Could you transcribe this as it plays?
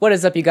What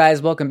is up, you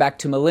guys? Welcome back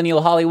to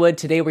Millennial Hollywood.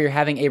 Today we are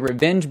having a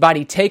revenge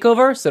body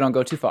takeover, so don't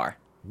go too far.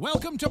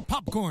 Welcome to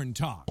Popcorn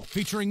Talk,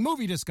 featuring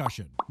movie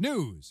discussion,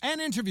 news,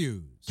 and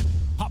interviews.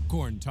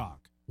 Popcorn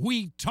Talk.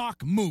 We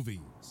talk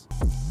movies.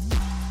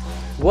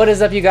 What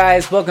is up, you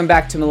guys? Welcome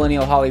back to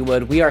Millennial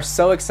Hollywood. We are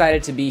so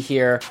excited to be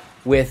here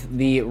with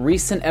the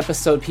recent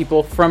episode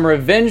people from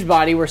Revenge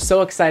Body. We're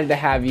so excited to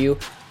have you.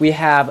 We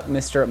have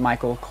Mr.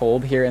 Michael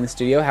Kolb here in the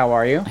studio. How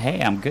are you?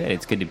 Hey, I'm good.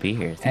 It's good to be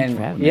here. Thanks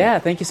for having me. Yeah,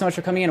 thank you so much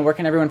for coming in. Where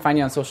can everyone find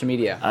you on social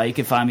media? You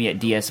can find me at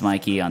DS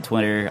Mikey on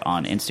Twitter,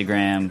 on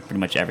Instagram,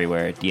 pretty much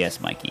everywhere, DS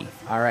Mikey.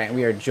 All right,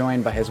 we are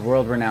joined by his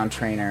world-renowned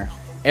trainer,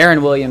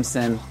 Aaron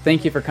Williamson.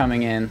 Thank you for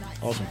coming in.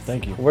 Awesome,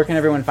 thank you. Where can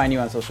everyone find you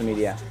on social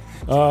media?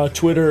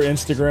 Twitter,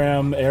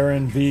 Instagram,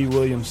 Aaron V.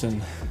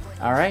 Williamson.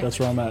 All right. That's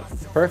where I'm at.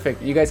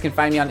 Perfect. You guys can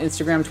find me on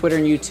Instagram, Twitter,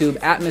 and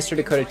YouTube at Mr.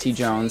 Dakota T.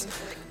 Jones.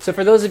 So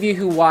for those of you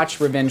who watch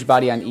Revenge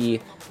Body on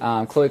E!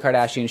 Khloe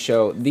Kardashian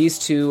show, these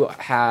two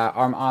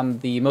are on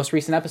the most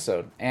recent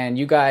episode. And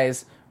you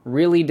guys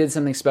really did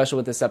something special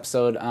with this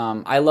episode.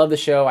 I love the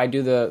show. I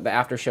do the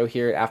after show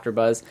here at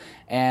AfterBuzz.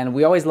 And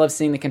we always love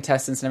seeing the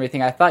contestants and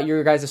everything. I thought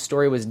your guys'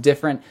 story was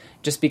different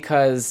just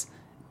because,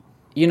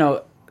 you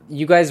know,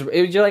 you guys,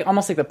 you're like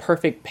almost like the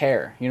perfect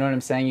pair. You know what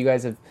I'm saying? You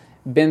guys have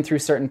been through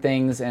certain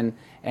things, and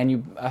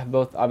you have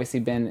both obviously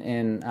been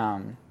in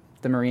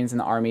the Marines and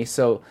the Army.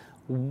 So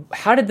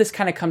how did this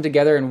kind of come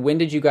together, and when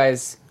did you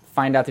guys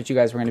find out that you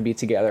guys were going to be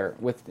together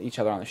with each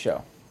other on the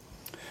show?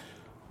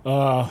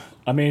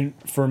 I mean,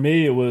 for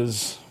me, it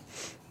was,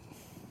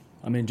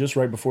 just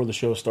right before the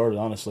show started,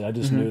 honestly. I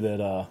just knew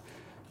that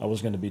I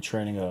was going to be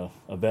training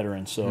a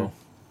veteran, so...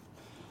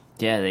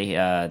 Yeah,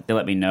 they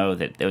let me know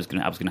that I was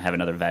going to have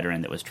another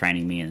veteran that was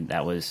training me, and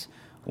that was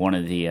one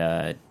of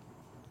the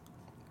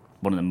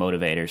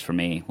motivators for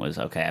me was,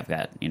 okay, I've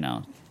got,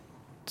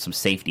 some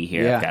safety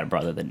here. Yeah. I've got a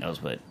brother that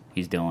knows what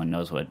he's doing,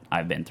 knows what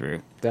I've been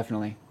through.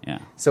 Definitely. Yeah.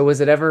 So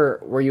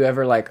were you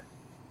ever like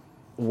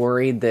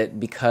worried that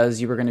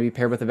because you were going to be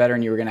paired with a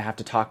veteran, you were going to have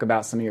to talk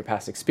about some of your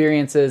past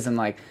experiences and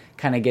like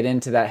kind of get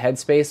into that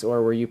headspace,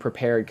 or were you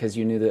prepared because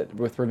you knew that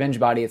with Revenge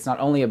Body, it's not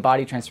only a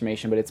body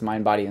transformation, but it's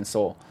mind, body, and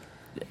soul?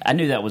 I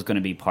knew that was going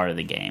to be part of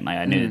the game.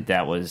 I knew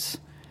that was,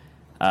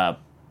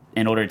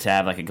 in order to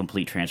have like a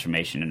complete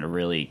transformation and to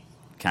really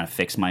kind of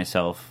fix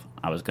myself,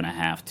 I was going to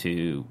have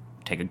to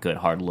take a good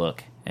hard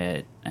look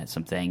at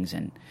some things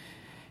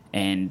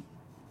and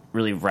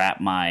really wrap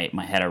my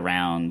head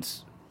around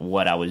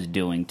what I was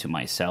doing to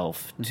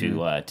myself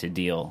to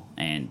deal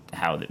and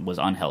how it was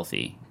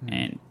unhealthy,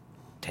 and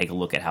take a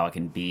look at how I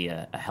can be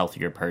a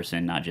healthier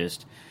person, not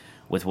just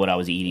with what I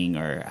was eating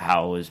or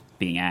how I was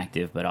being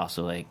active, but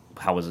also like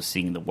how I was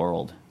seeing the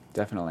world.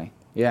 Definitely,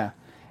 yeah.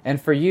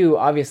 And for you,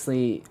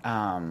 obviously,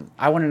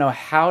 I want to know,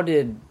 how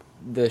did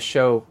the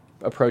show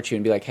approach you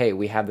and be like, hey,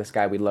 we have this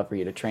guy, we'd love for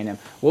you to train him?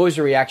 What was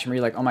your reaction? Were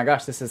you like, oh my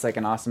gosh, this is like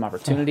an awesome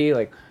opportunity?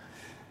 Like,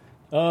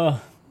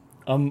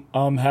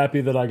 I'm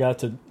happy that I got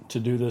to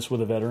do this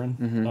with a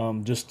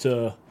veteran, just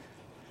to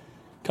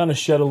kind of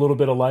shed a little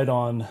bit of light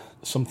on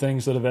some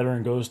things that a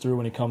veteran goes through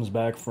when he comes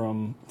back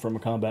from a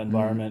combat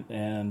environment,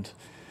 and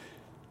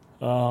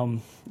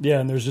and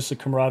there's just a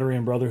camaraderie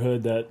and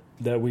brotherhood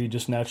that we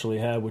just naturally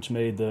had, which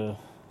made the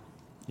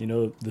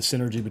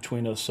synergy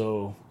between us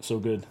so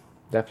good.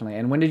 Definitely.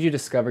 And when did you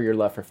discover your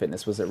love for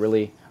fitness? Was it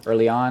really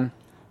early on?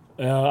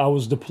 I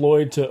was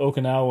deployed to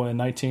Okinawa in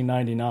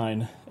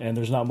 1999, and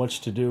there's not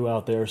much to do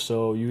out there,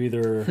 so you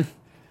either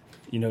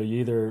you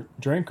either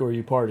drink or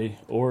you party,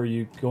 or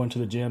you go into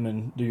the gym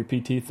and do your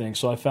PT thing.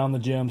 So I found the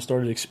gym,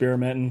 started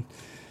experimenting,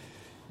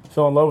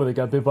 fell in love with it,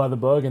 got bit by the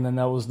bug, and then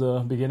that was the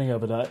beginning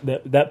of it.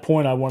 At that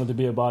point, I wanted to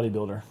be a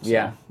bodybuilder. So,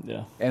 yeah.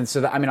 And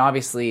so,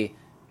 obviously,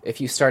 if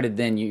you started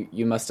then,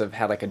 you must have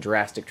had like a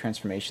drastic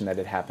transformation that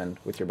had happened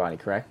with your body,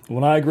 correct?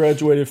 When I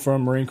graduated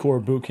from Marine Corps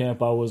boot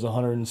camp, I was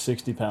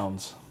 160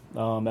 pounds.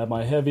 At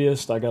my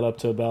heaviest, I got up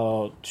to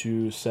about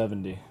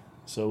 270.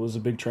 So it was a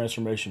big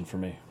transformation for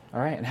me. All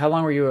right. And how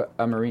long were you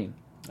a Marine?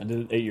 I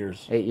did 8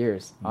 years. 8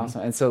 years.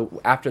 Awesome. And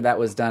so after that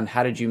was done,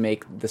 how did you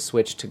make the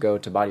switch to go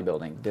to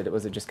bodybuilding?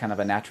 Was it just kind of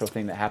a natural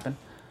thing that happened?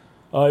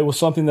 It was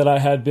something that I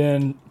had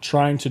been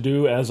trying to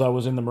do as I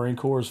was in the Marine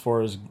Corps, as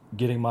far as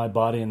getting my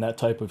body in that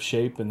type of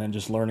shape, and then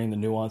just learning the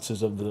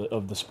nuances of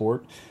the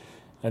sport.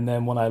 And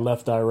then when I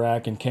left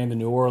Iraq and came to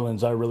New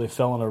Orleans, I really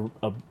fell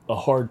in a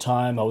hard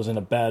time. I was in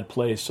a bad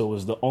place, so it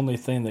was the only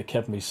thing that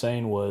kept me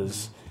sane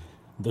was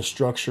the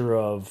structure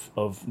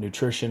of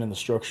nutrition and the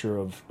structure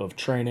of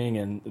training,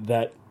 and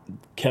that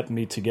kept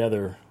me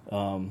together,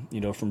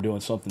 from doing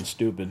something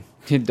stupid.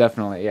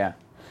 Definitely, yeah.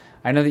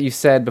 I know that you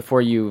said before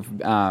you've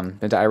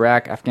been to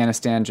Iraq,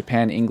 Afghanistan,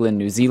 Japan, England,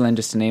 New Zealand,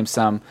 just to name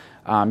some.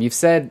 You've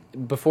said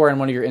before in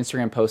one of your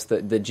Instagram posts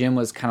that the gym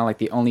was kind of like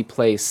the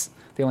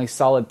only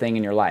solid thing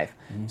in your life.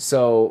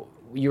 So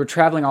you were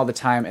traveling all the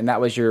time, and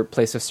that was your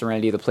place of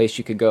serenity, the place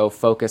you could go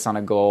focus on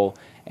a goal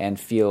and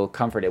feel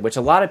comforted, which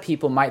a lot of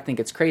people might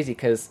think it's crazy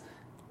because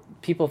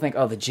people think,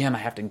 oh, the gym, I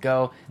have to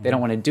go. They don't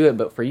want to do it.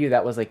 But for you,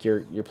 that was like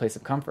your place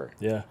of comfort.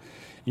 Yeah.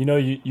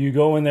 You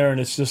go in there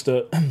and it's just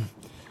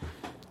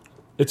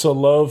It's a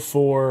love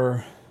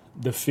for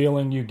the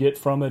feeling you get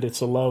from it. It's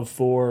a love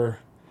for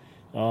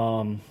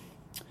being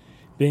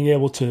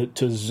able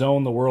to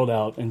zone the world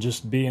out and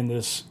just be in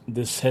this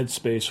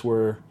headspace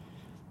where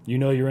you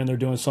know you're in there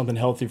doing something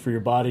healthy for your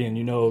body, and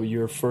you know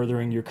you're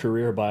furthering your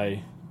career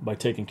by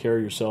taking care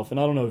of yourself. And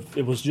I don't know if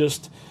it was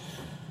just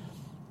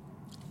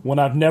when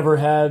I've never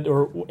had,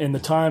 or in the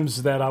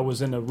times that I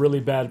was in a really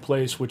bad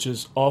place, which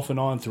is off and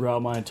on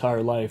throughout my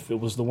entire life,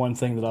 it was the one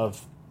thing that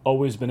I've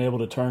always been able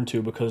to turn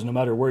to, because no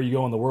matter where you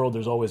go in the world,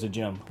 there's always a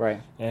gym.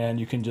 Right. And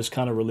you can just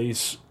kind of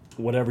release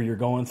whatever you're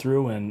going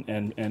through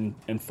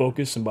and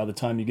focus, and by the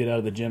time you get out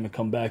of the gym and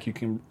come back,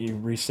 you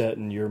reset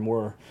and you're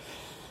more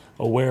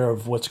aware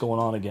of what's going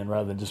on again,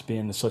 rather than just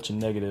being in such a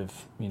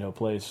negative,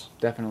 place.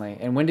 Definitely.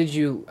 And when did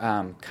you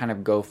kind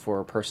of go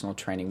for personal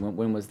training?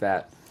 When was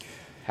that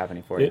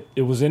happening for you?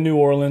 It was in New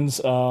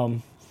Orleans. I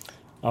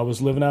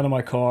was living out of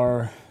my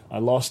car. I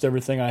lost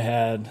everything I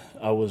had.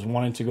 I was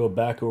wanting to go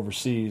back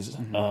overseas.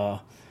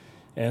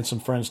 And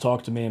some friends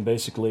talked to me and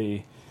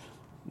basically,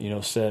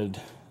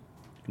 said,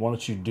 why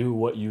don't you do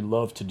what you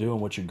love to do and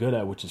what you're good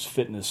at, which is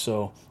fitness.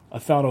 So I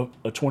found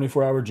a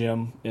 24-hour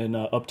gym in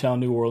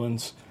uptown New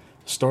Orleans,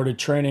 started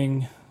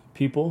training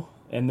people,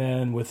 and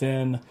then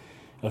within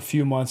a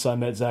few months I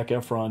met Zac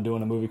Efron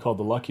doing a movie called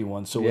The Lucky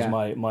One. So it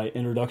was my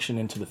introduction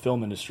into the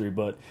film industry.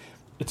 But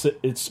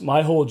it's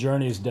my whole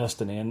journey is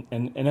destiny,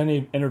 and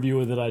any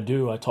interview that I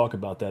do, I talk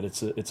about that.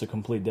 It's a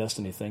complete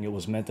destiny thing. It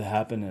was meant to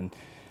happen, and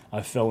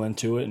I fell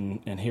into it,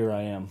 and here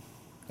I am.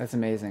 That's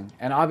amazing.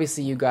 And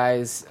obviously you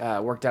guys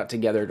worked out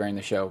together during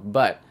the show,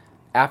 but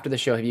after the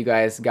show, have you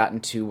guys gotten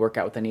to work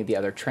out with any of the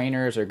other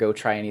trainers or go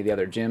try any of the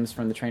other gyms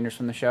from the trainers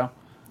from the show?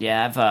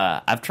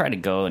 Yeah, I've tried to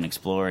go and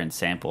explore and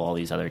sample all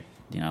these other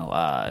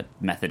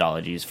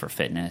methodologies for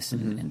fitness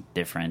and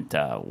different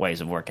ways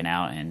of working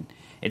out, and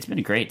it's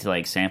been great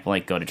to sample,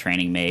 go to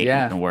Training Mate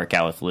and work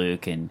out with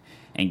Luke and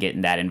get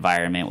in that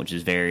environment, which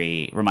is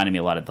reminded me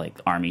a lot of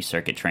Army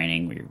circuit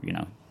training, where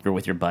you're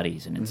with your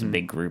buddies and it's a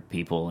big group of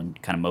people and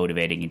kind of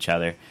motivating each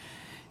other.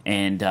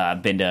 And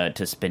been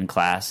to spin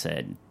class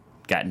and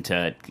gotten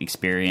to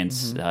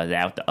experience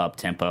the up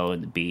tempo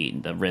and the beat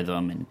and the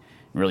rhythm and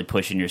really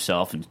pushing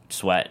yourself and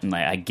sweat, and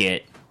I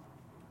get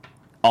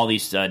all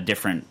these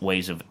different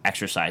ways of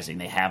exercising.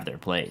 They have their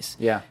place.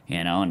 Yeah.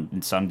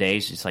 And some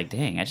days it's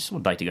dang, I just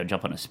would like to go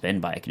jump on a spin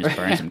bike and just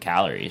burn some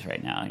calories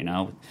right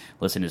now,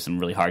 listen to some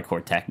really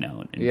hardcore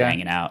techno and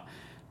banging out.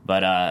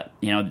 But,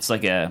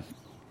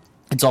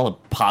 it's all a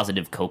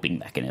positive coping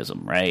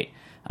mechanism, right?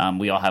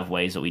 We all have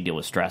ways that we deal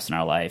with stress in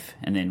our life.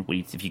 And then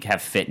if you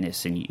have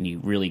fitness and you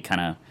really kind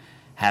of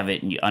have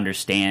it and you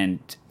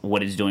understand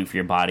what it's doing for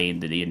your body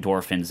and the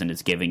endorphins and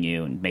it's giving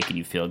you and making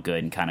you feel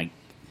good and kind of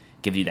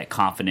give you that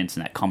confidence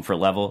and that comfort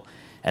level,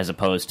 as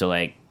opposed to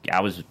I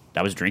was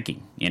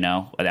drinking,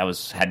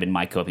 that had been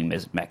my coping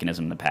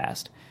mechanism in the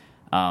past.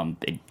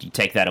 You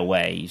take that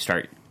away, you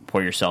start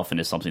pour yourself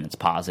into something that's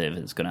positive,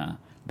 that's going to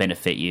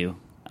benefit you,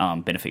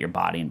 benefit your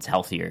body, and it's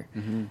healthier.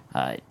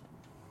 It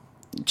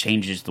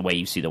changes the way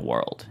you see the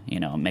world.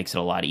 It makes it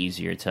a lot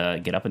easier to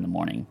get up in the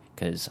morning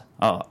because,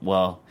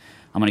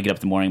 I'm going to get up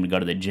in the morning, I'm going to go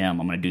to the gym,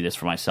 I'm going to do this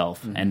for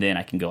myself, and then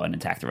I can go and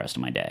attack the rest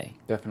of my day.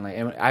 Definitely.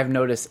 And I've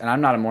noticed, and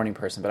I'm not a morning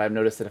person, but I've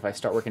noticed that if I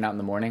start working out in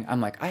the morning,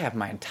 I'm I have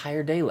my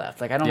entire day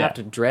left. I don't have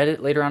to dread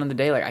it later on in the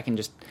day. I can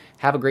just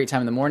have a great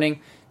time in the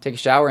morning, take a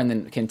shower, and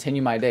then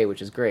continue my day, which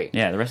is great.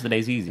 Yeah, the rest of the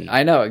day's easy.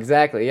 I know,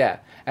 exactly, yeah.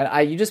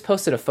 And you just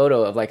posted a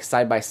photo of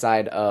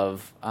side-by-side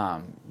of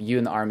you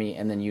in the Army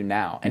and then you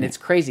now. And it's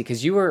crazy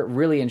because you were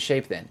really in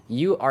shape then.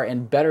 You are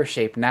in better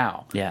shape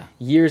now. Yeah.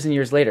 Years and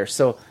years later.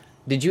 So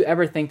did you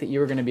ever think that you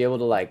were going to be able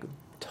to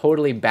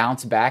totally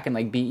bounce back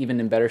and be even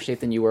in better shape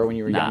than you were when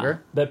you were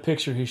younger? That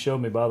picture he showed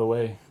me, by the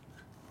way,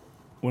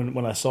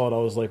 when I saw it, I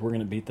was like, we're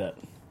going to beat that.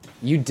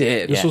 You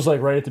did. This was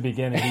right at the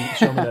beginning. He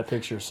showed me that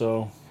picture.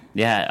 So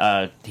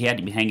yeah, he had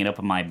to be hanging up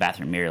on my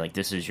bathroom mirror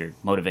this is your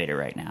motivator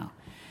right now.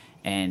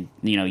 And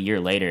a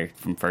year later,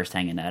 from first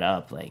hanging that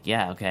up,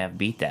 I've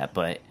beat that.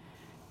 But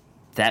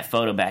that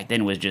photo back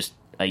then was just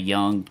a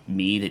young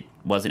me that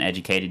wasn't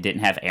educated,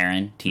 didn't have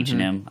Aaron teaching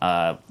him.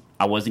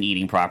 I wasn't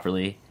eating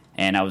properly,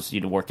 and I was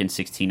working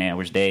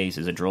 16-hour days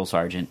as a drill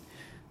sergeant,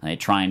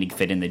 trying to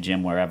fit in the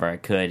gym wherever I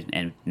could.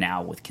 And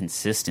now with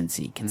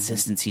consistency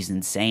is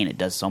insane. It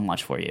does so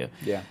much for you.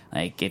 Yeah.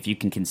 If you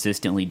can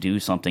consistently do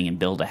something and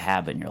build a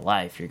habit in your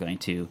life, you're going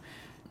to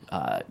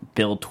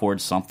build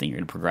towards something. You're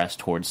going to progress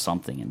towards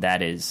something, and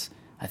that is,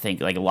 I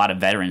think, a lot of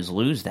veterans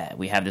lose that.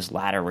 We have this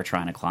ladder we're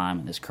trying to climb,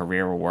 and this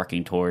career we're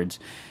working towards,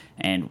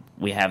 and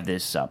we have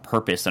this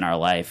purpose in our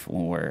life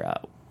when we're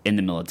in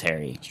the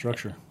military.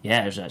 Structure.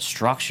 Yeah, there's a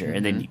structure,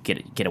 and then you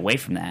get away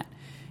from that,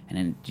 and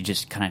then you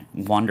just kind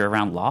of wander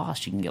around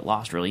lost. You can get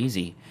lost real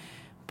easy,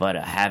 but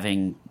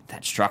having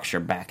that structure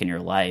back in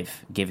your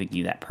life, giving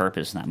you that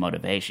purpose and that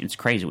motivation, it's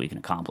crazy what you can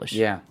accomplish.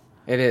 Yeah,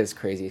 it is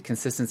crazy.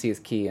 Consistency is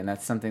key, and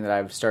that's something that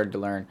I've started to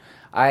learn.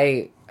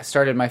 I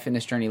started my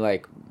fitness journey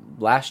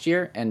last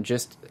year, and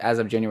just as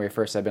of January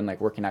 1st, I've been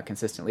working out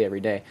consistently every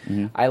day.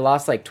 I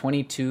lost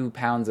 22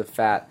 pounds of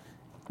fat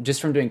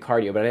just from doing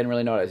cardio, but I didn't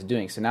really know what I was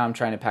doing. So now I'm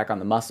trying to pack on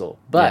the muscle.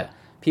 But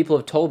people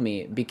have told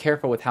me, be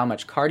careful with how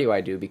much cardio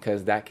I do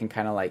because that can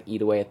kind of like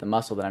eat away at the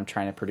muscle that I'm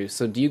trying to produce.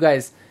 So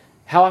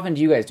how often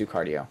do you guys do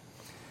cardio?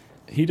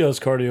 He does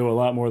cardio a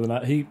lot more than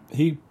I.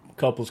 He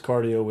couples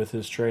cardio with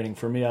his training.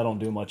 For me, I don't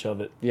do much of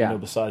it. Yeah.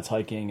 Besides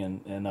hiking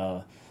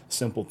and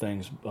simple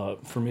things.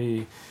 For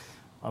me,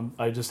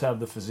 I just have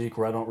the physique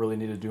where I don't really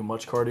need to do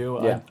much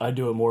cardio. Yeah. I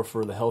do it more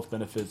for the health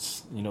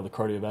benefits, the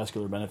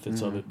cardiovascular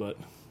benefits of it. But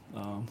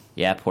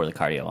I pour the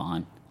cardio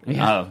on.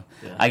 Yeah.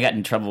 I got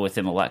in trouble with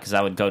him a lot because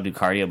I would go do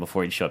cardio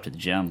before he'd show up to the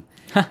gym.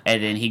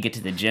 And then he'd get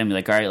to the gym, be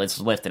like, all right, let's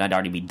lift, and I'd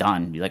already be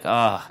done. Be like,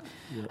 I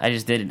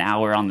just did an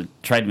hour on the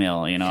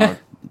treadmill,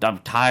 I'm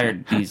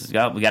tired. He's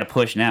like, we got to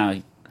push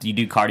now. You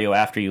do cardio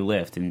after you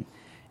lift. And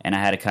I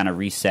had to kind of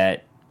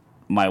reset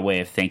my way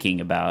of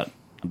thinking about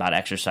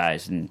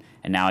exercise. And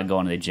now I go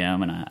into the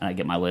gym, and I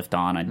get my lift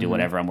on. I do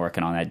whatever I'm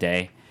working on that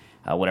day.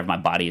 Whatever my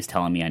body is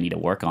telling me I need to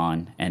work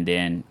on, and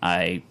then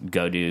I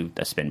go do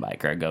a spin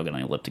bike or I go get an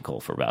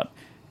elliptical for about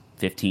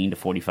 15 to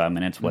 45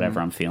 minutes, whatever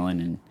I'm feeling,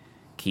 and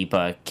keep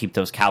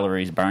those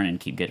calories burning,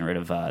 keep getting rid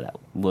of that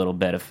little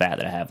bit of fat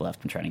that I have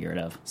left I'm trying to get rid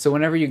of. So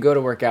whenever you go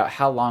to work out,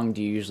 how long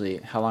is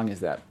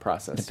that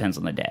process? Depends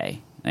on the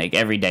day. Like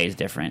every day is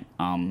different.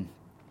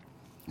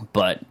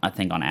 But I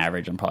think on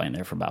average I'm probably in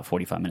there for about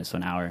 45 minutes to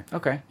an hour.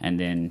 Okay. And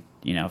then,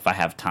 if I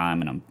have time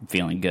and I'm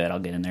feeling good, I'll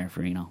get in there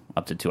for,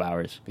 up to 2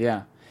 hours.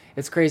 Yeah.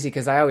 It's crazy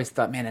because I always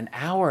thought, man, an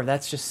hour,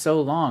 that's just so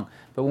long.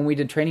 But when we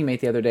did Training Mate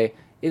the other day,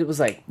 it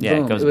was like,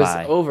 boom, it was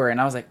by. Over. And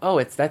I was like,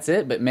 that's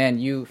it? But man,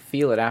 you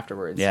feel it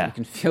afterwards. Yeah. You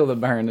can feel the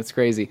burn. It's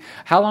crazy.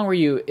 How long were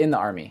you in the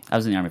Army? I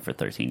was in the Army for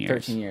 13 years.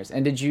 13 years.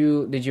 And did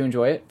you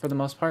enjoy it for the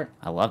most part?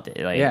 I loved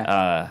it.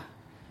 I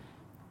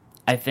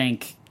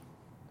think,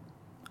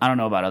 I don't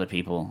know about other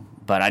people,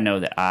 but I know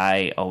that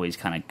I always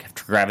kind of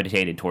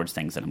gravitated towards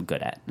things that I'm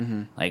good at.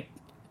 Mm-hmm. Like,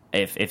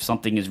 if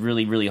something is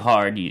really, really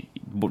hard, you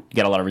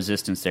get a lot of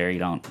resistance there. You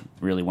don't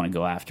really want to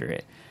go after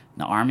it. In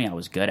the Army, I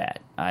was good at.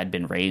 I'd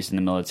been raised in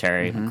the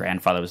military. My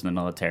grandfather was in the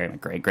military. My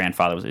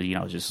great-grandfather was,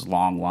 just this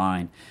long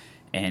line.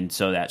 And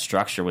so that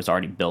structure was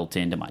already built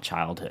into my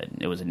childhood.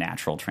 It was a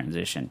natural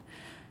transition.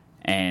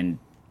 And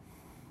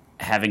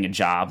having a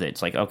job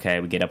that's like, okay,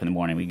 we get up in the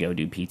morning, we go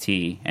do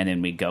PT, and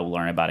then we go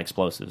learn about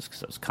explosives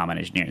because I was combat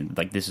engineering.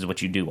 Like, this is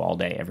what you do all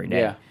day, every day.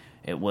 Yeah.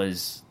 It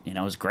was, it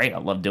was great. I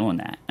loved doing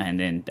that. And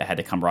then I had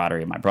the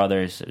camaraderie of my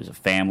brothers. It was a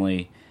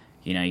family.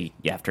 You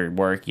after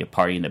work, you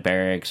party in the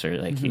barracks or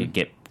you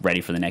get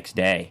ready for the next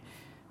day.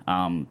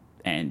 And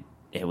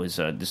it was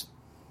this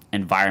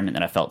environment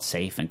that I felt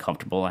safe and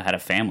comfortable. I had a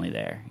family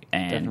there.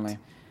 And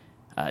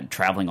Definitely.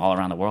 Traveling all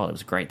around the world, it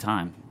was a great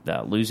time.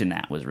 Losing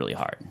that was really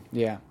hard.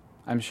 Yeah,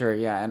 I'm sure.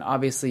 Yeah. And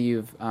obviously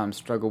you've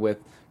struggled with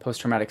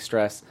post-traumatic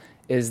stress.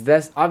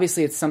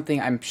 Obviously it's something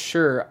I'm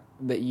sure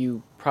that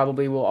you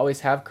probably will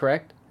always have,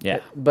 correct? Yeah.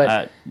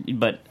 But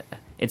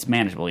it's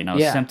manageable,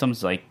 Yeah.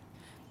 Symptoms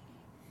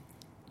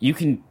you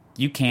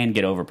can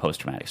get over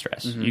post-traumatic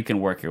stress. Mm-hmm. You can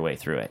work your way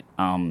through it.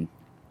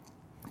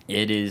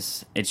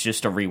 It's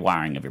just a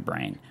rewiring of your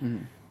brain.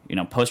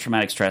 Mm-hmm.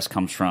 Post-traumatic stress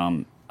comes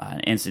from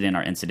an incident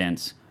or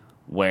incidents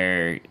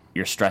where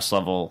your stress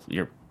level,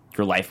 your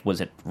life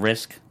was at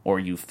risk, or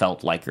you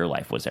felt like your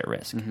life was at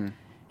risk. Mm-hmm.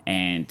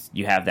 And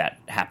you have that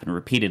happen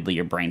repeatedly,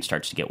 your brain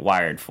starts to get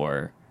wired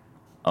for,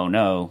 oh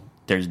no,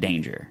 there's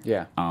danger.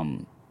 Yeah.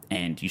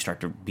 And you start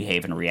to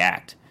behave and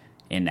react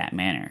in that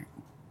manner.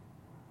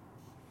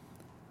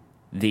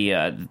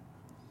 The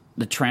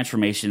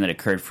transformation that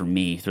occurred for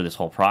me through this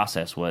whole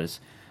process was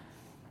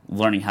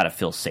learning how to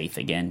feel safe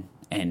again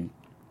and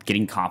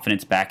getting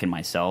confidence back in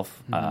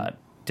myself.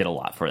 Did a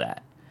lot for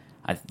that.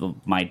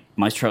 My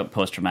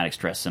post-traumatic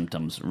stress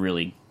symptoms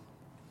really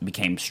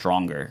became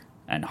stronger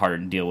and harder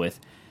to deal with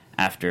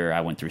after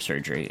I went through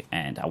surgery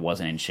and I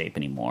wasn't in shape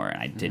anymore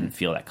and I didn't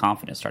feel that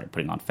confidence, started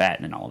putting on fat,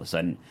 and then all of a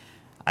sudden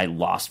I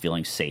lost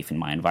feeling safe in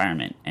my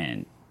environment.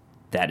 And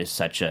that is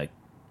such a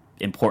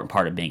important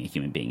part of being a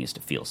human being, is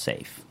to feel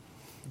safe.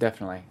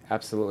 Definitely.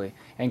 Absolutely.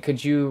 And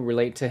could you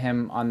relate to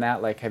him on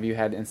that? Like, have you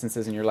had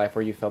instances in your life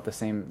where you felt the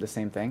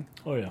same thing?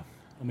 Oh yeah.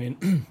 I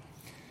mean,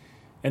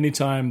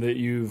 anytime that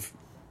you've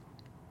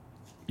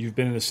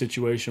been in a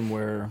situation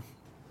where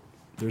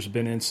there's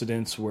been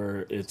incidents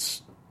where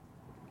it's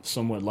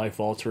somewhat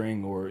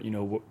life-altering, or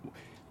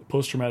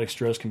post-traumatic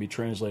stress can be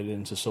translated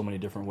into so many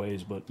different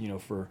ways, but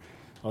for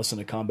us in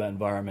a combat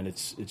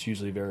environment, it's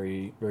usually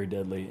very, very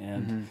deadly.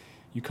 And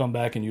you come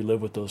back and you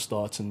live with those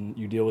thoughts and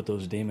you deal with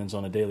those demons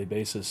on a daily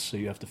basis, so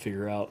you have to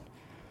figure out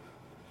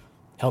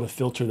how to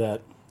filter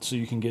that so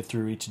you can get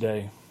through each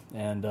day.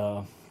 And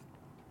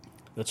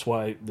that's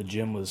why the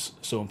gym was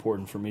so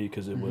important for me,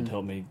 because it would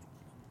help me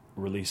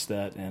release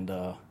that. And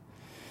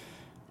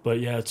but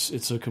yeah,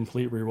 it's a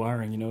complete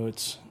rewiring.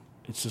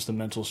 It's just a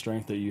mental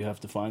strength that you have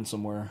to find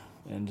somewhere,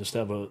 and just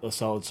have a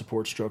solid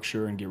support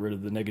structure and get rid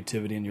of the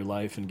negativity in your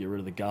life and get rid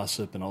of the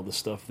gossip and all the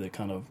stuff that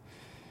kind of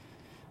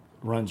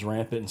runs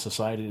rampant in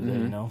society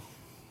today.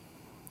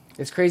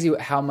 It's crazy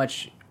how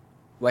much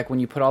like when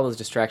you put all those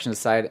distractions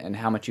aside and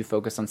how much you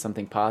focus on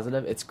something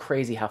positive, it's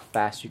crazy how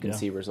fast you can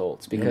see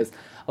results. Because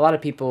a lot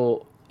of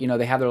people, you know,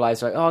 they have their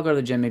lives like, oh, I'll go to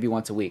the gym maybe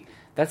once a week.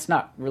 That's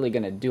not really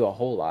going to do a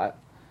whole lot.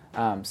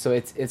 So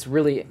it's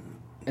really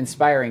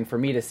inspiring for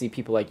me to see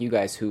people like you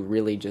guys who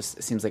really just,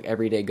 it seems like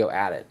every day go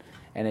at it.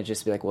 And it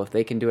just be like, well, if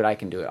they can do it, I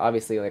can do it.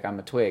 Obviously, like, I'm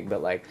a twig,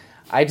 but like,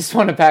 I just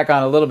want to pack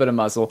on a little bit of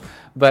muscle.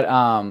 But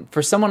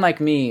for someone like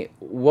me,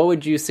 what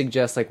would you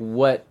suggest? Like,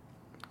 what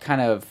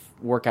kind of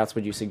workouts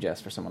would you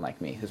suggest for someone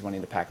like me who's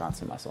wanting to pack on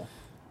some muscle?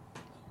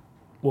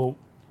 Well,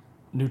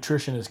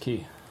 nutrition is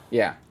key.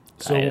 Yeah.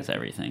 So Diet is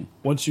everything.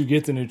 Once you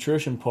get the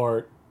nutrition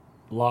part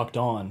locked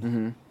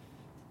on,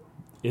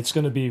 it's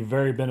going to be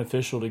very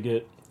beneficial to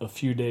get a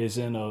few days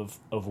in of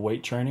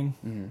weight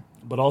training,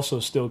 but also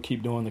still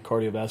keep doing the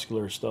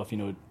cardiovascular stuff, you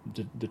know,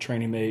 the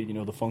training mate, you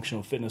know, the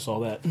functional fitness, all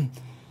that.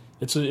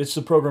 It's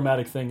a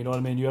programmatic thing, you know what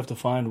I mean? You have to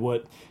find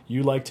what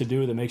you like to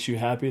do that makes you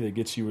happy, that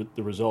gets you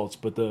the results.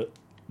 But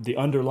the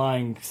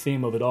underlying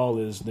theme of it all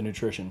is the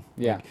nutrition.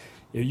 Yeah.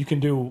 Like, you can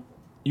do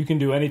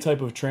any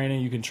type of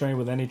training, you can train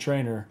with any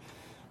trainer,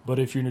 but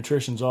if your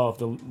nutrition's off,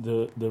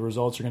 the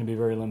results are going to be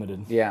very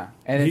limited. Yeah.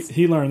 And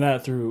he learned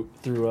that through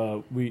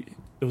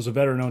it was a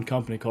veteran-owned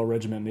company called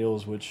Regiment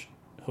Meals, which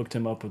hooked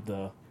him up with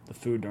the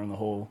food during the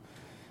whole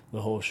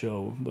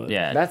show. But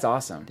Yeah, that's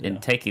awesome.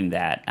 And taking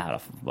that out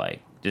of,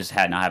 like, just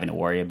not having to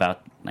worry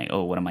about, like,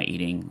 oh, what am I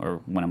eating,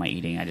 or when am I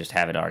eating? I just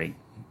have it already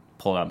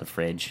pulled out of the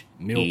fridge.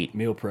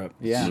 meal prep.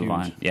 Yeah. Move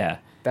on. Yeah.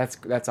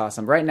 That's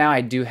awesome. Right now,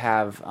 I do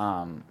have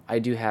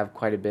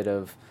quite a bit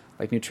of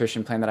like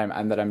nutrition plan that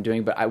I'm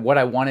doing. But what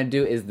I want to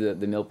do is the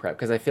meal prep,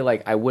 because I feel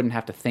like I wouldn't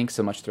have to think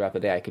so much throughout the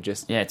day. I could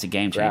just It's a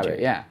game grab changer.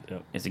 it. Yeah.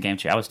 It's a game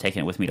changer. I was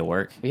taking it with me to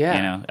work. Yeah.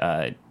 You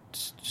know,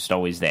 it's just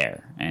always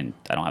there, and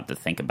I don't have to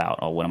think about,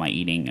 oh, what am I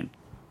eating, and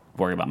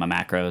worry about my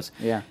macros.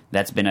 Yeah.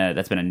 That's been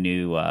a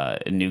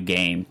new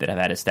game that I've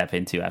had to step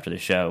into after the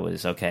show.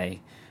 Is okay,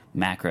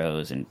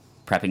 macros and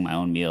prepping my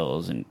own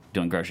meals and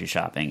doing grocery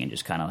shopping, and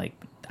just kind of like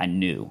I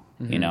knew,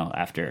 you know,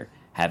 after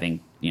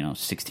having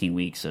 16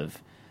 weeks of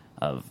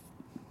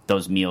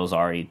those meals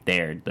already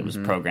there that was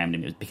programmed,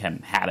 and it became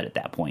habit at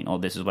that point. Oh,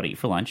 this is what I eat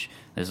for lunch.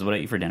 This is what I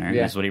eat for dinner.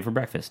 Yeah. This is what I eat for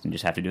breakfast, and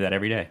just have to do that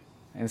every day.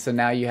 And so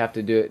now you have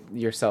to do it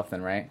yourself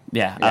then, right?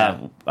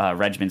 Yeah.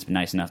 Regiment's been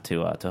nice enough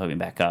to hook me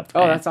back up.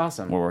 Oh, and that's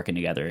awesome. We're working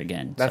together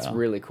again. That's so.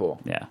 really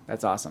cool. Yeah.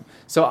 That's awesome.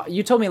 So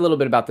you told me a little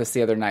bit about this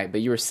the other night, but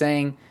you were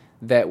saying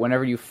that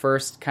whenever you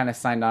first kind of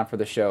signed on for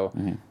the show,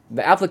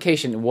 the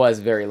application was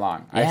very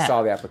long. Yeah. I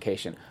saw the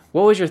application.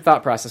 What was your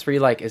thought process? Were you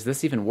like, is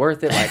this even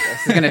worth it? Like,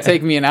 this is going to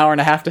take me an hour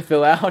and a half to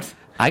fill out?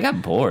 I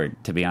got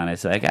bored, to be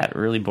honest. I got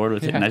really bored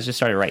with it, and I just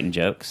started writing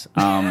jokes.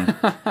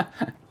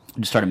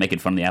 Just started making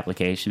fun of the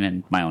application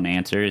and my own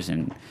answers,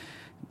 and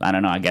I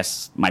don't know, I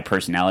guess my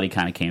personality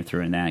kind of came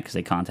through in that, because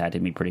they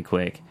contacted me pretty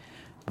quick.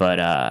 But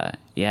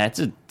yeah,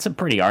 it's a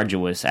pretty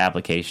arduous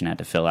application I had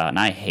to fill out, and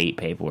I hate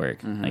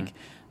paperwork. Like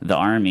the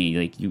Army,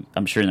 like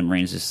I'm sure the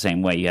Marines is the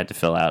same way. You have to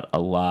fill out a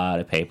lot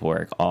of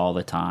paperwork all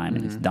the time,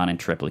 and it's done in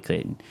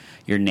triplicate. And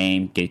your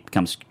name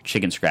becomes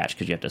chicken scratch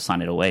because you have to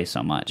sign it away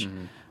so much.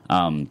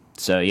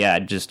 So yeah, I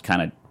just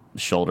kind of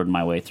shouldered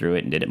my way through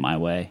it and did it my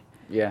way.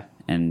 Yeah.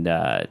 And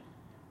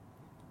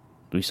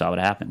we saw what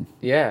happened.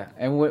 Yeah.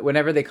 And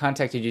whenever they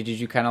contacted you, did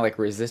you kind of like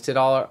resist it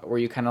all? Or were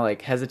you kind of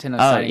like hesitant on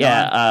signing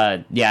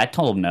on? Yeah, I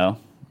told them no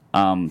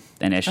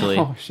initially.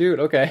 Oh, shoot.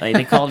 Okay. Like,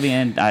 they called me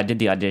in. I did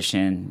the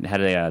audition,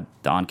 had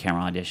the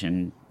on-camera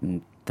audition,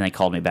 and then they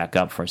called me back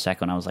up for a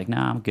second. I was like,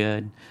 nah, I'm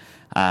good.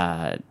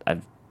 I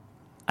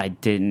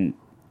didn't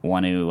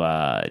want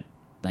to...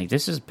 like,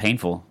 this is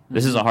painful.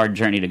 This is a hard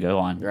journey to go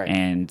on. Right.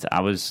 And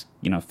I was,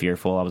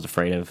 fearful. I was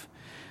afraid of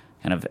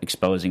kind of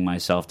exposing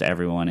myself to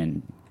everyone,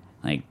 and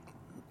like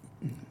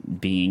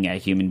being a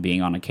human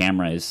being on a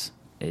camera is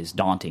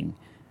daunting.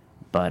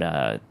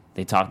 But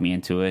they talked me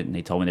into it, and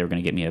they told me they were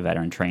going to get me a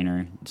veteran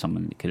trainer,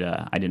 someone that could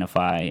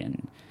identify,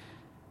 and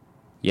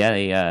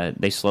yeah,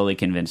 they slowly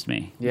convinced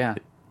me. Yeah.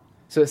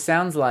 So it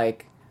sounds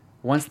like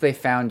once they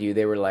found you,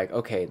 they were like,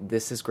 okay,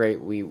 this is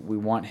great. We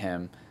want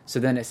him. So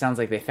then it sounds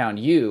like they found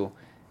you,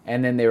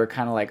 and then they were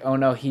kind of like, oh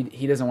no,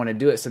 he doesn't want to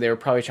do it. So they were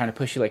probably trying to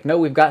push you like, no,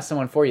 we've got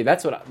someone for you.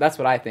 That's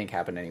what I think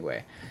happened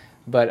anyway.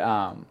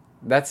 But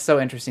that's so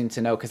interesting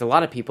to know, because a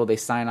lot of people, they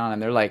sign on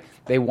and they're like,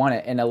 they want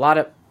it. And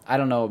I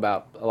don't know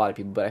about a lot of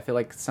people, but I feel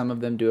like some of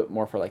them do it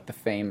more for like the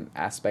fame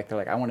aspect. They're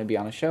like, I want to be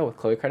on a show with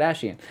Khloe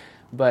Kardashian.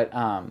 But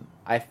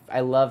I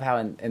love how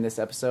in this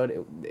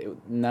episode,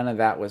 none of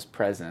that was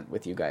present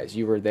with you guys.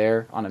 You were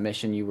there on a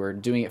mission. You were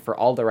doing it for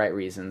all the right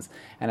reasons.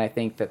 And I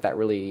think that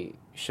really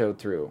showed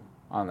through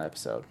on the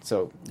episode.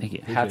 So Thank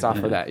you. hats off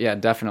for that. Yeah,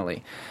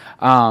 definitely.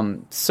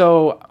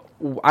 So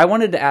I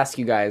wanted to ask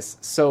you guys,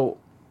 so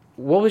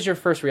what was your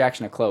first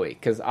reaction to Khloe?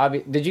 Because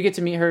did you get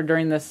to meet her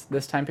during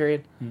this time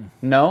period?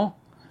 No?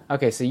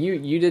 Okay, so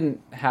you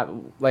didn't have,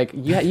 like,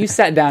 you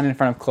sat down in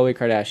front of Khloe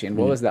Kardashian.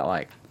 What was that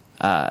like?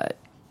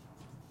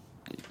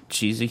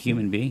 She's a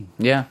human being.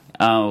 Yeah.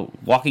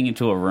 Walking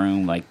into a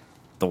room like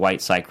the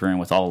white psych room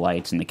with all the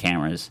lights and the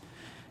cameras,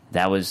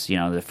 that was,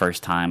 the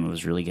first time I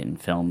was really getting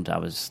filmed. I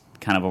was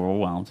kind of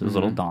overwhelmed. It was a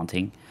little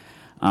daunting.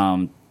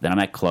 Then I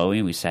met Chloe,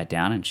 and we sat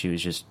down, and she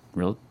was just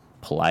real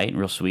polite and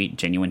real sweet,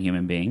 genuine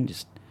human being,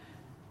 just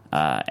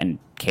and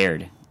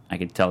cared. I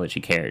could tell that she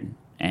cared,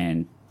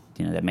 and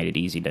that made it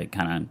easy to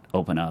kind of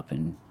open up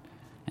and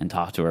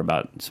talk to her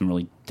about some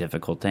really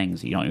difficult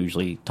things. You don't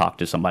usually talk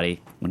to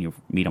somebody when you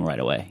meet them right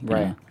away.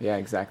 Right. Know? Yeah,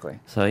 exactly.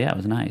 So, yeah, it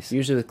was nice.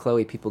 Usually with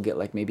Chloe, people get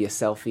like maybe a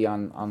selfie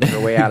on their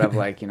way out of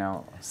like,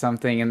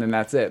 something, and then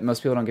that's it.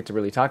 Most people don't get to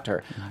really talk to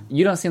her.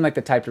 You don't seem like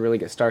the type to really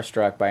get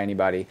starstruck by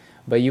anybody,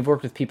 but you've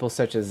worked with people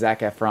such as Zac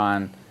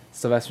Efron,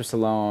 Sylvester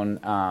Stallone,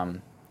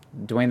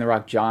 Dwayne The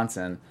Rock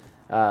Johnson.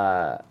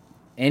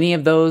 Any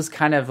of those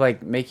kind of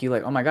like make you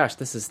like, oh my gosh,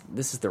 this is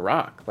The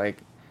Rock? Like,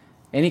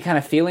 any kind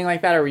of feeling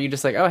like that, or were you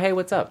just like, oh, hey,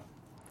 what's up?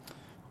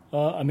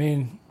 I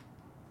mean,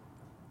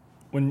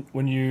 when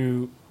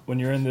you're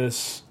in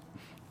this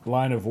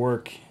line of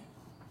work,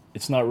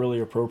 it's not really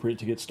appropriate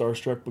to get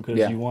starstruck because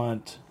you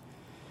want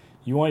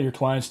your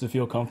clients to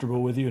feel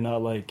comfortable with you,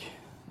 not like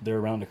they're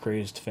around a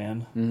crazed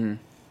fan. Mm-hmm.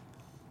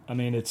 I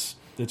mean, it's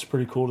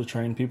pretty cool to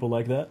train people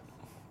like that,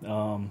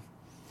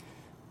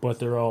 but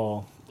they're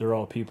all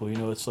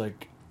people. It's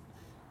like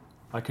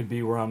I could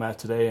be where I'm at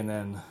today, and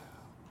then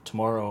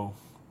tomorrow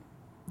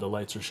the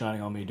lights are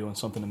shining on me doing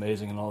something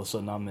amazing, and all of a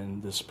sudden I'm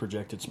in this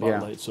projected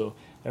spotlight. Yeah. So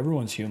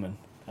everyone's human.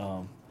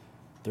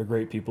 They're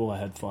great people. I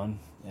had fun,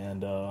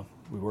 and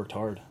we worked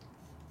hard.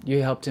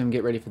 You helped him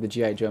get ready for the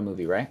G.I. Joe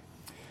movie, right?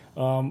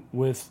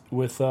 With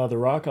The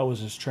Rock, I was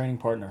his training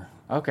partner.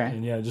 Okay.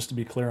 And yeah, just to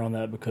be clear on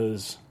that,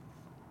 because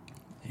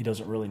he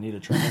doesn't really need a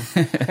trainer.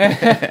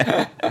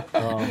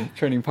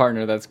 Training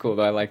partner, that's cool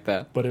though. I like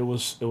that. But it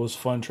was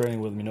fun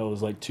training with him. It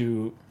was like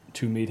two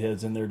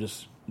meatheads in there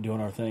just doing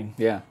our thing.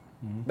 Yeah.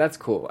 Mm-hmm. That's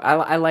cool.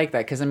 I like that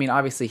because, I mean,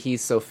 obviously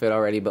he's so fit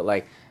already, but,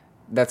 like,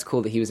 that's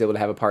cool that he was able to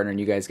have a partner and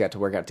you guys got to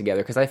work out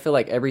together because I feel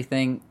like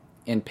everything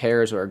in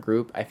pairs or a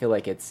group, I feel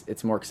like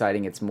it's more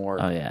exciting, it's more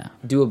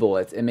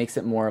doable. It makes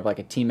it more of, like,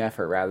 a team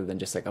effort rather than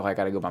just, like, oh, I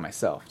got to go by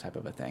myself type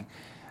of a thing.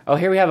 Oh,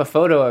 here we have a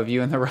photo of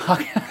you and The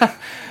Rock.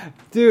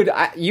 Dude,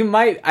 I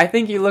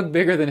think you look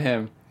bigger than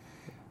him.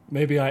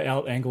 Maybe I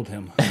out-angled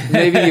him.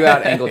 Maybe you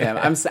out-angled him.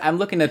 I'm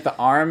looking at the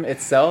arm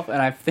itself, and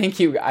I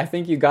think you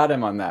got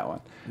him on that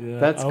one. Yeah,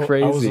 that's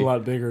crazy. I was a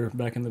lot bigger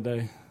back in the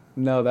day.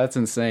 No, that's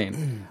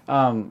insane.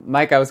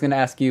 Mike, I was going to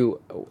ask you,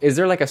 is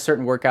there like a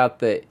certain workout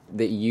that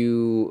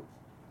you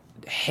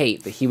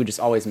hate that he would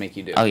just always make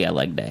you do? Oh, yeah,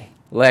 leg day.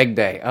 Leg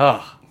day.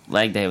 Oh.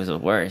 Leg day was the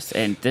worst.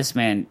 And this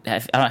man,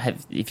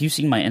 if you've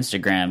seen my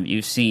Instagram,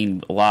 you've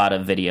seen a lot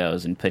of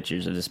videos and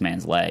pictures of this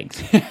man's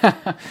legs.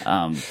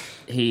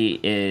 He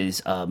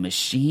is a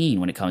machine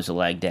when it comes to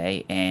leg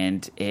day,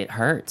 and it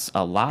hurts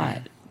a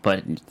lot.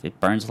 But it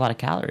burns a lot of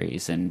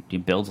calories and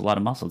it builds a lot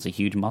of muscle. It's a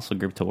huge muscle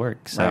group to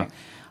work. So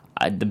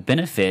the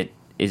benefit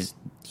is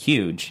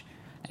huge.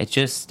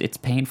 It's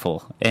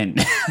painful and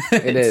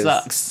it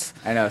sucks.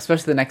 I know,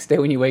 especially the next day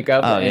when you wake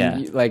up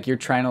and you're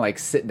trying to like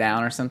sit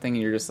down or something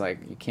and you're just like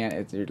you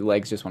can't. Your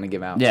legs just want to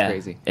give out. Yeah,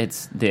 it's crazy.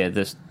 It's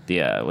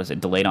was it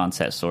delayed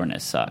onset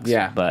soreness sucks.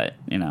 Yeah, but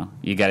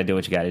you got to do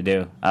what you got to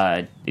do.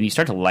 And you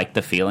start to like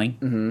the feeling.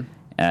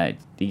 Mm-hmm.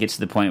 You get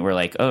to the point where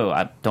like, oh,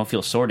 I don't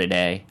feel sore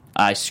today.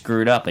 I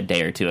screwed up a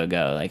day or two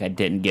ago. Like I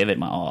didn't give it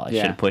my all. I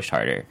should have pushed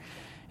harder,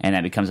 and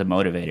that becomes a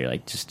motivator.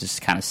 Like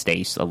just kind of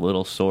stays a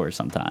little sore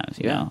sometimes.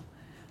 You know.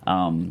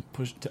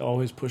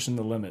 Always pushing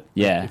the limit.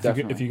 Yeah,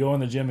 if you go in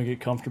the gym and get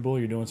comfortable,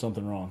 you're doing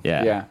something wrong.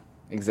 Yeah,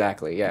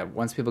 exactly. Yeah,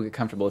 once people get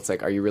comfortable, it's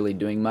like, are you really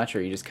doing much, or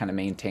are you just kind of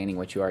maintaining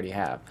what you already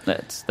have?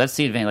 That's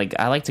the advantage. Like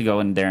I like to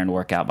go in there and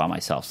work out by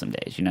myself some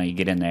days. You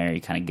get in there,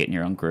 you kind of get in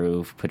your own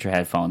groove, put your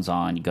headphones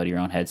on, you go to your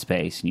own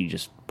headspace, and you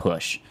just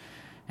push.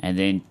 And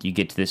then you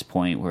get to this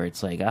point where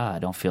it's like, I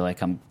don't feel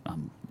like I'm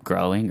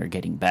growing or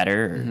getting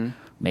better, or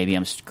maybe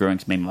I'm screwing.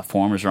 Maybe my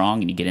form is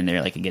wrong, and you get in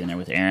there like you get in there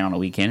with Aaron on a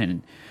weekend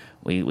and.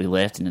 We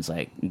lift, and it's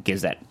like it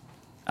gives that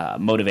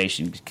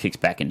motivation kicks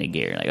back into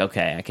gear. Like,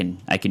 okay,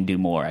 I can do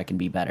more. I can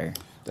be better.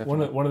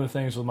 One of the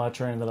things with my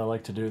training that I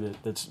like to do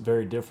that's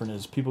very different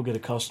is people get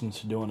accustomed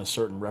to doing a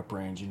certain rep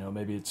range.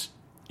 Maybe it's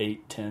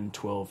 8, 10,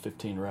 12,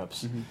 15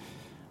 reps. Mm-hmm.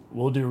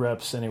 We'll do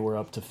reps anywhere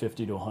up to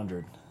 50 to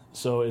 100.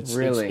 So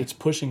it's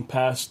pushing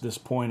past this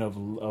point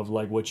of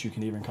like what you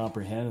can even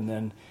comprehend, and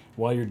then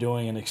while you're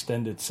doing an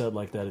extended set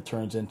like that, it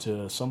turns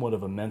into somewhat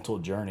of a mental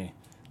journey.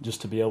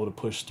 Just to be able to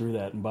push through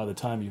that, and by the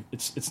time you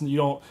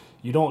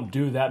don't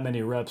do that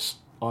many reps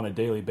on a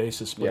daily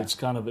basis, but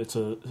it's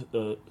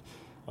a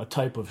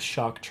type of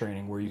shock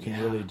training where you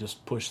can really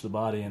just push the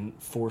body and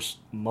force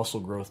muscle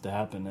growth to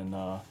happen, and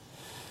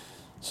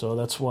so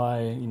that's why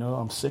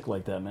I'm sick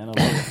like that, man.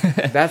 I love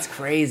it. That's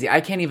crazy.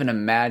 I can't even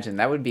imagine.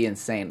 That would be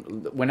insane.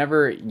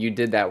 Whenever you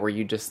did that, were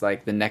you just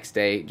like the next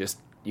day, just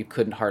you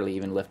couldn't hardly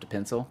even lift a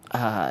pencil?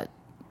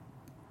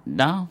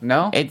 No.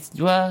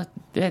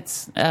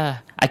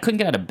 I couldn't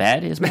get out of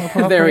bed is more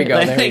appropriate. There we go.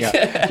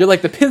 You're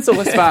like, the pencil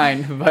was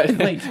fine, but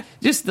like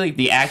just like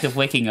the act of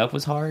waking up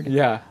was hard.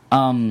 Yeah.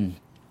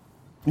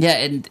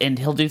 Yeah, and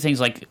he'll do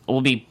things like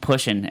we'll be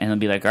pushing and he'll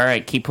be like, all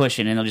right, keep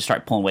pushing, and he'll just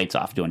start pulling weights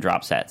off, doing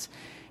drop sets.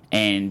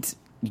 And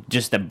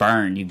just the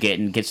burn you get,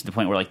 and gets to the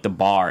point where like the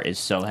bar is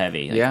so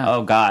heavy. Like, Yeah.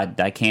 oh God,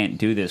 I can't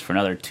do this for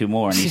another 2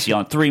 more. And he's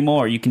yelling, 3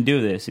 more, you can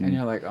do this. And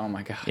you're like, oh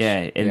my gosh.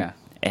 Yeah,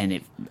 and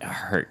it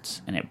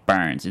hurts and it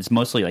burns. It's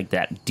mostly like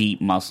that deep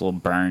muscle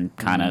burn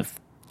kind of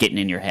getting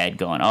in your head,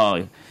 going,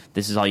 oh,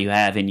 this is all you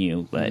have in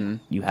you, but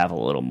you have a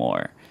little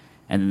more.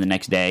 And then the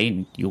next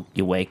day, you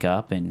wake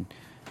up and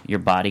your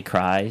body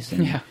cries.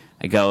 And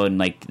I go and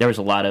like there was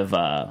a lot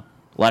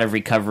of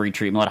recovery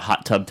treatment, a lot of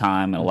hot tub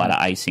time, and a lot of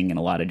icing, and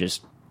a lot of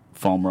just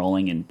foam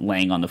rolling and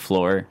laying on the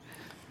floor,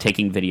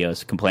 taking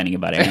videos, complaining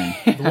about Aaron.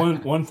 The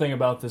one thing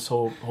about this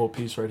whole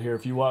piece right here,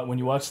 when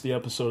you watch the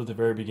episode at the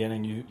very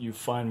beginning, you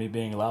find me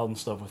being loud and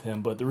stuff with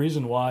him. But the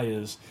reason why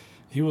is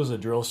he was a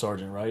drill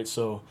sergeant, right?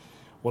 So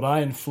what I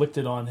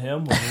inflicted on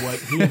him was what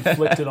he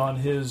inflicted on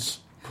his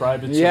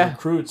privates and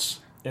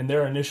recruits in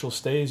their initial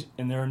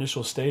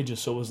stages.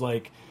 So it was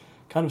like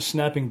kind of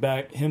snapping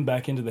him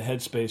back into the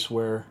headspace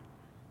where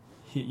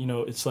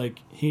it's like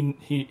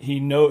he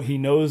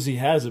knows he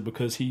has it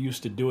because he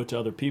used to do it to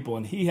other people,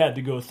 and he had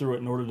to go through it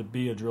in order to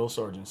be a drill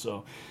sergeant.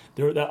 So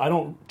I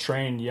don't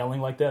train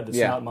yelling like that.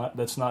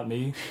 That's not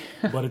me.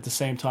 But at the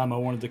same time, I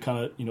wanted to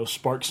kind of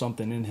spark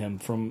something in him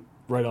from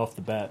right off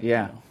the bat.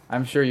 Yeah,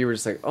 I'm sure you were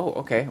just like, oh,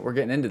 okay, we're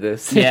getting into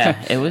this.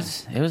 Yeah, it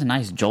was a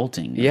nice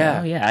jolting. Yeah,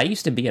 oh yeah, I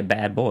used to be a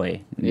bad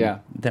boy. Yeah,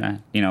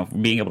 then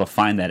being able to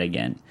find that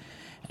again,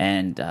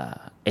 and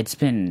it's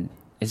been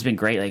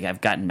great. Like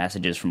I've gotten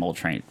messages from old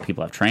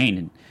people I've trained,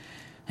 and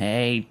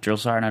hey, drill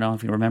sergeant, I don't know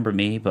if you remember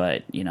me,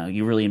 but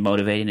you really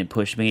motivated and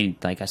pushed me. And,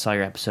 like I saw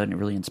your episode, and it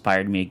really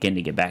inspired me again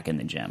to get back in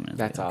the gym. And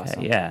that's like,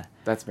 awesome. Yeah,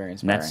 that's very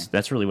inspiring.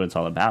 That's really what it's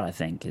all about. I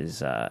think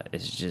is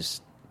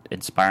just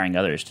inspiring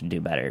others to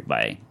do better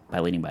by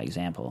leading by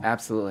example.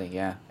 Absolutely,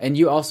 yeah. And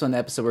you also in the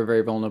episode were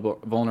very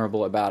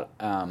vulnerable about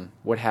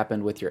what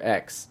happened with your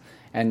ex.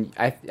 And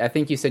I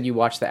think you said you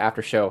watched the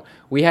after show.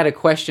 We had a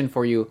question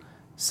for you.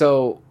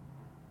 So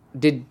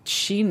did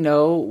she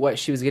know what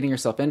she was getting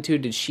herself into?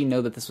 Did she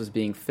know that this was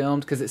being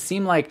filmed? Because it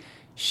seemed like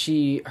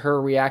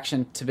her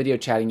reaction to video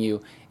chatting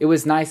you, it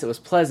was nice, it was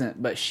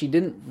pleasant, but she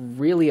didn't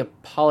really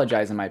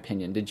apologize, in my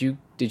opinion. Did you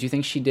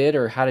think she did,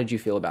 or how did you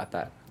feel about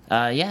that?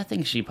 Yeah, I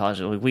think she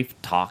apologized.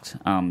 We've talked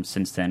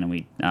since then,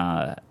 and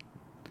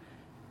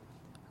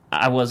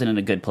I wasn't in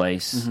a good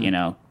place.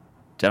 I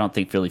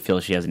don't really feel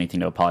she has anything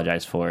to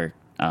apologize for.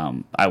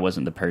 I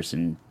wasn't the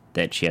person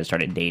that she had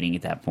started dating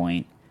at that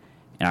point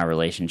in our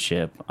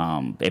relationship.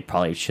 It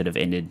probably should have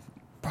ended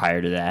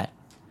prior to that.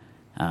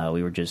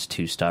 We were just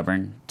too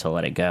stubborn to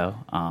let it go.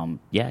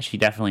 Yeah, she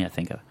definitely, I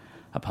think,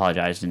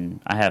 apologized, and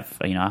I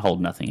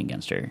hold nothing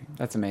against her.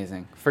 That's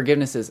amazing.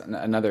 Forgiveness is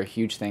another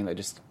huge thing that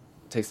just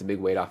takes a big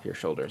weight off your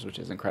shoulders, which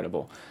is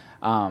incredible.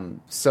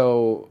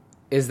 So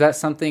is that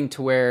something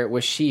to where,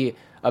 was she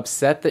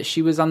upset that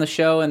she was on the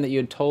show and that you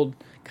had told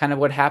kind of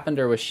what happened,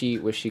 or was she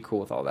cool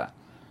with all that?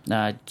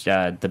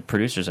 The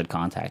producers had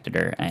contacted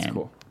her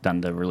and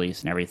done the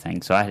release and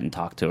everything, so I hadn't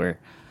talked to her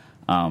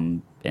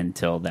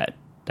until that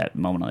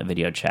moment on the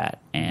video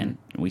chat, and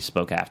we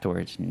spoke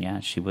afterwards, and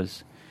yeah, she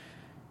was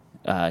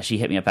she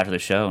hit me up after the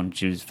show, and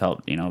she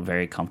felt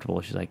very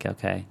comfortable. She's like,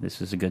 okay, this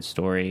is a good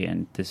story,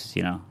 and this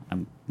is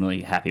I'm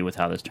really happy with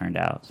how this turned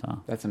out.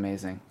 So that's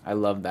amazing. I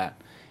love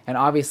that. And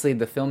obviously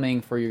the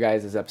filming for your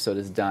guys' episode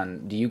is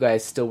done. Do you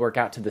guys still work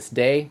out to this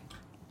day?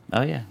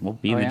 Oh yeah, we'll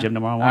be in the gym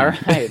tomorrow morning.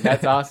 All right,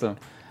 that's awesome.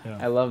 Yeah.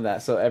 I love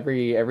that. So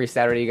every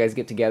Saturday you guys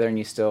get together and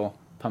you still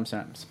pump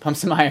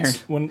some iron.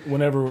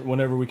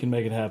 Whenever we can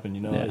make it happen,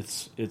 Yeah.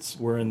 it's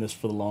we're in this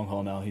for the long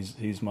haul now.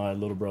 He's my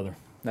little brother.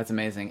 That's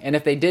amazing. And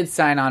if they did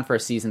sign on for a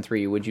season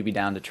 3, would you be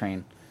down to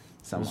train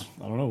someone?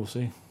 I don't know. We'll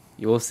see.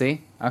 You will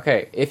see?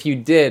 Okay. If you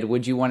did,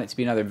 would you want it to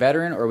be another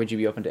veteran, or would you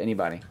be open to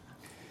anybody?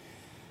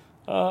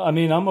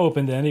 I'm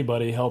open to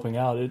anybody helping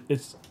out.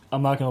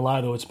 I'm not going to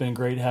lie, though. It's been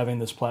great having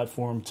this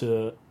platform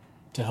to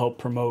help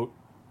promote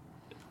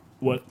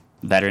what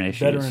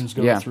veterans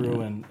go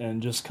through,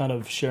 and just kind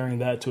of sharing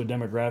that to a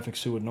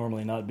demographics who would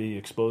normally not be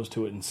exposed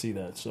to it and see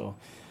that. So,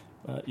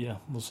 yeah,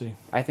 we'll see.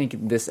 I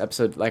think this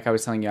episode, like I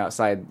was telling you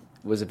outside,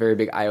 was a very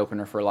big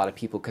eye-opener for a lot of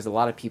people, because a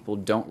lot of people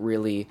don't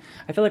really...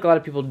 I feel like a lot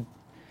of people,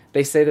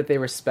 they say that they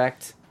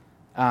respect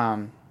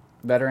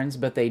veterans,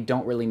 but they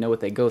don't really know what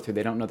they go through.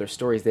 They don't know their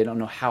stories. They don't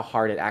know how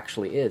hard it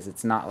actually is.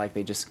 It's not like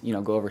they just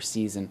go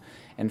overseas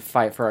and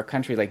fight for our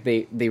country. Like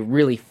they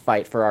really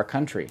fight for our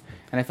country.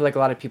 And I feel like a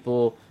lot of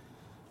people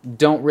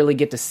don't really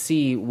get to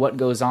see what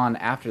goes on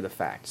after the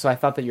fact. So I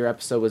thought that your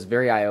episode was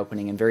very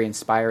eye-opening and very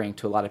inspiring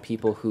to a lot of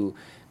people who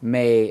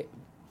may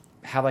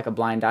have like a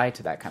blind eye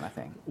to that kind of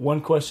thing.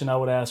 One question I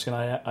would ask, and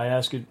I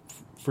ask it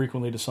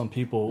frequently to some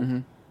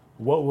people,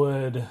 what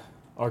would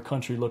our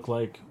country look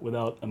like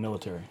without a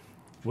military?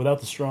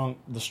 Without the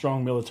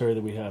strong military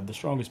that we have, the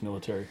strongest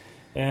military.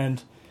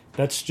 And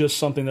that's just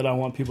something that I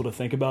want people to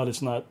think about.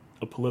 It's not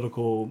a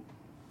political,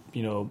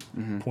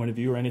 point of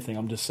view or anything.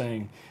 I'm just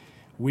saying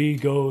we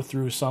go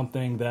through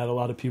something that a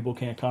lot of people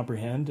can't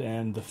comprehend,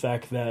 and the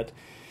fact that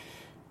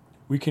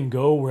we can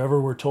go wherever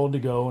we're told to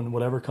go in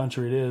whatever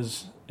country it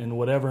is, in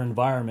whatever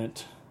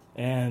environment,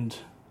 and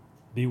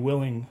be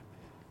willing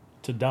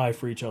to die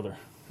for each other.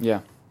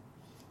 Yeah.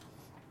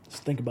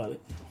 Just think about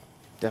it.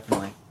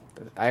 Definitely.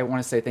 I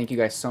want to say thank you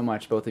guys so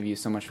much, both of you,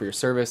 so much for your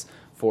service,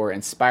 for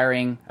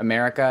inspiring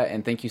America,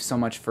 and thank you so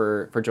much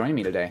for joining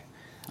me today.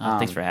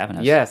 Thanks for having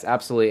us. Yes,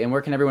 absolutely. And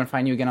where can everyone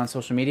find you again on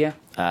social media?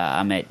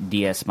 I'm at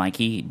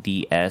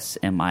DSMikey,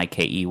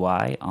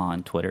 DSMikey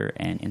on Twitter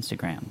and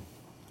Instagram.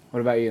 What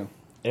about you?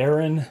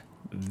 Aaron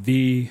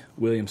V.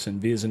 Williamson.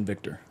 V as in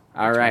Victor.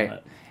 All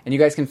right. And you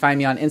guys can find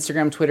me on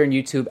Instagram, Twitter, and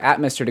YouTube at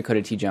Mr.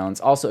 Dakota T. Jones.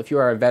 Also, if you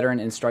are a veteran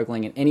and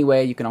struggling in any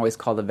way, you can always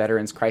call the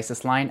Veterans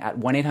Crisis Line at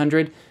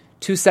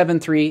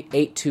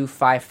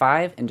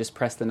 1-800-273-8255 and just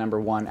press the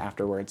number 1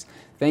 afterwards.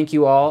 Thank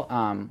you all.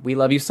 We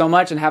love you so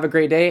much and have a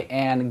great day.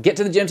 And get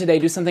to the gym today.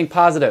 Do something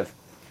positive.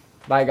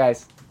 Bye,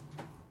 guys.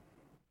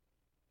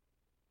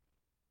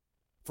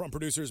 From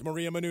producers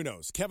Maria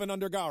Menounos, Kevin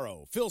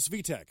Undergaro, Phil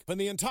Svitek,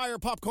 and the entire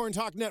Popcorn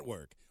Talk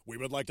Network, we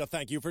would like to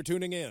thank you for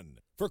tuning in.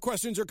 For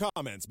questions or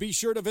comments, be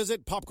sure to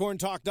visit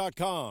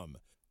popcorntalk.com.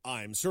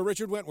 I'm Sir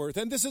Richard Wentworth,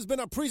 and this has been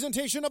a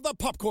presentation of the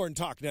Popcorn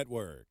Talk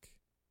Network.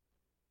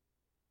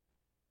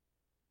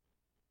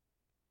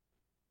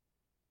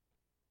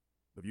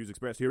 The views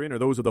expressed herein are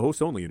those of the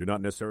hosts only and do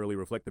not necessarily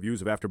reflect the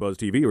views of AfterBuzz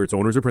TV or its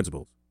owners or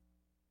principals.